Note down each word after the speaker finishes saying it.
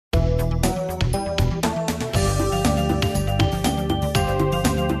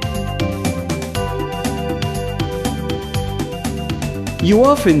You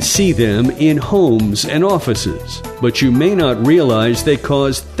often see them in homes and offices, but you may not realize they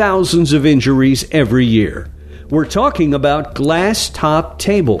cause thousands of injuries every year. We're talking about glass top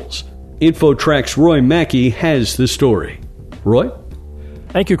tables. InfoTrack's Roy Mackey has the story. Roy?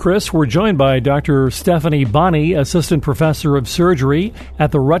 Thank you, Chris. We're joined by Dr. Stephanie Bonney, Assistant Professor of Surgery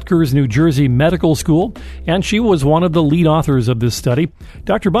at the Rutgers, New Jersey Medical School, and she was one of the lead authors of this study.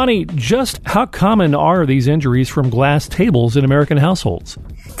 Dr. Bonney, just how common are these injuries from glass tables in American households?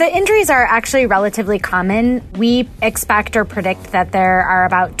 The injuries are actually relatively common. We expect or predict that there are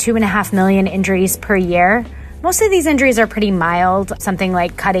about 2.5 million injuries per year. Most of these injuries are pretty mild, something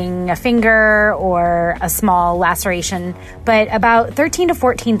like cutting a finger or a small laceration, but about 13 to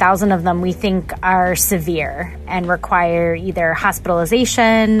 14,000 of them we think are severe and require either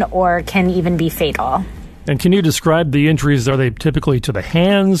hospitalization or can even be fatal. And can you describe the injuries? Are they typically to the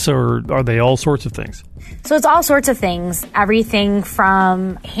hands or are they all sorts of things? So it's all sorts of things, everything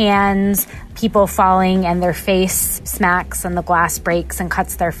from hands, people falling and their face smacks and the glass breaks and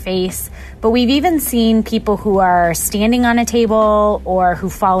cuts their face. But we've even seen people who are standing on a table or who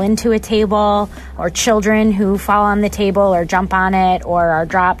fall into a table, or children who fall on the table or jump on it or are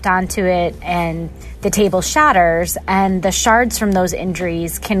dropped onto it and the table shatters, and the shards from those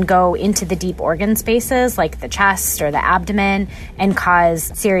injuries can go into the deep organ spaces like the chest or the abdomen and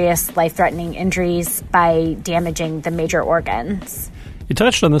cause serious life-threatening injuries by damaging the major organs. You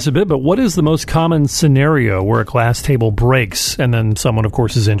touched on this a bit, but what is the most common scenario where a glass table breaks and then someone, of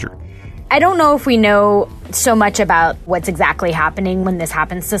course, is injured? I don't know if we know so much about what's exactly happening when this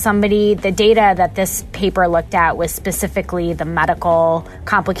happens to somebody. The data that this paper looked at was specifically the medical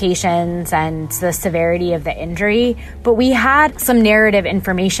complications and the severity of the injury. But we had some narrative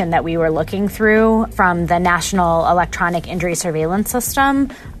information that we were looking through from the National Electronic Injury Surveillance System,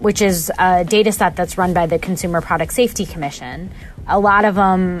 which is a data set that's run by the Consumer Product Safety Commission. A lot of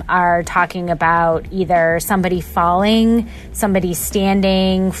them are talking about either somebody falling, somebody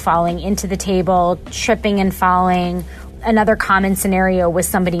standing, falling into the table, tripping and falling. Another common scenario was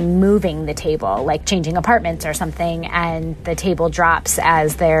somebody moving the table, like changing apartments or something, and the table drops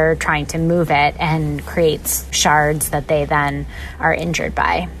as they're trying to move it and creates shards that they then are injured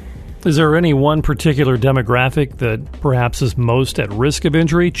by. Is there any one particular demographic that perhaps is most at risk of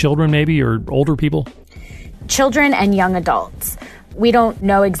injury? Children maybe, or older people? Children and young adults. We don't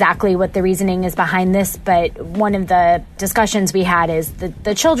know exactly what the reasoning is behind this, but one of the discussions we had is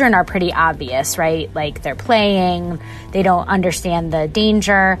the children are pretty obvious, right? Like they're playing, they don't understand the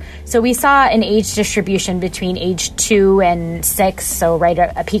danger. So we saw an age distribution between age 2 and 6, so right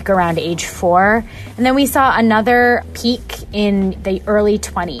a peak around age 4. And then we saw another peak in the early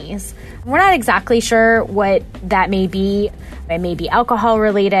 20s. We're not exactly sure what that may be. It may be alcohol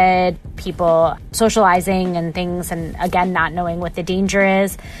related, people socializing and things, and again, not knowing what the danger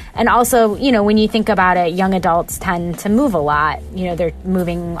is. And also, when you think about it, young adults tend to move a lot. They're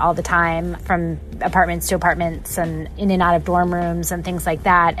moving all the time from apartments to apartments and in and out of dorm rooms and things like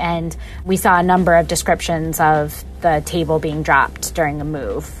that. And we saw a number of descriptions of the table being dropped during a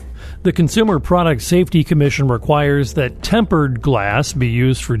move. The Consumer Product Safety Commission requires that tempered glass be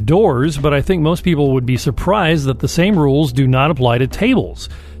used for doors, but I think most people would be surprised that the same rules do not apply to tables.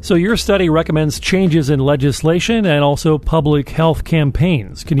 So your study recommends changes in legislation and also public health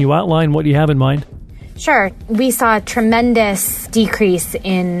campaigns. Can you outline what you have in mind? Sure. We saw a tremendous decrease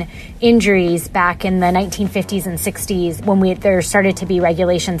in injuries back in the 1950s and 60s when there started to be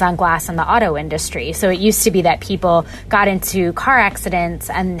regulations on glass in the auto industry. So it used to be that people got into car accidents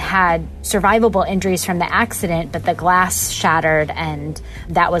and had survivable injuries from the accident, but the glass shattered, and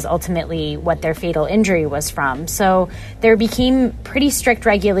that was ultimately what their fatal injury was from. So there became pretty strict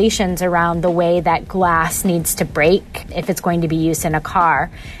regulations around the way that glass needs to break if it's going to be used in a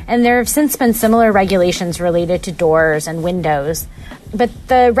car. And there have since been similar regulations related to doors and windows. But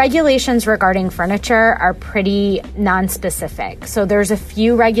the regulations regarding furniture are pretty nonspecific. So there's a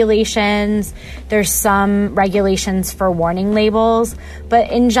few regulations, there's some regulations for warning labels, but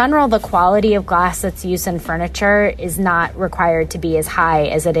in general, the quality of glass that's used in furniture is not required to be as high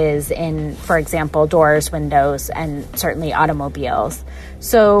as it is in, for example, doors, windows, and certainly automobiles.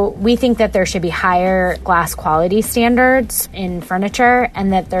 So we think that there should be higher glass quality standards in furniture,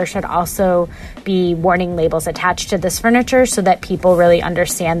 and that there should also be warning labels attached to this furniture so that people really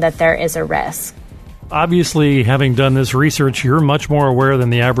understand that there is a risk. Obviously, having done this research, you're much more aware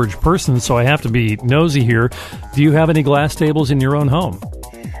than the average person, so I have to be nosy here. Do you have any glass tables in your own home?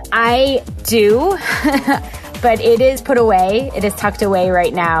 I do, but it is put away. It is tucked away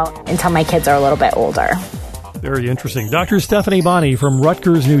right now until my kids are a little bit older. Very interesting. Dr. Stephanie Bonney from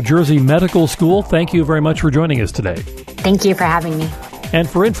Rutgers, New Jersey Medical School, thank you very much for joining us today. Thank you for having me. And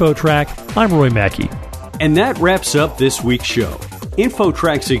for InfoTrack, I'm Roy Mackey. And that wraps up this week's show.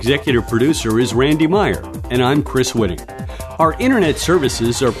 InfoTrack's executive producer is Randy Meyer, and I'm Chris Whitting. Our internet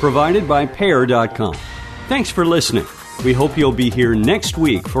services are provided by Payer.com. Thanks for listening. We hope you'll be here next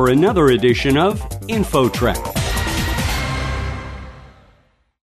week for another edition of InfoTrack.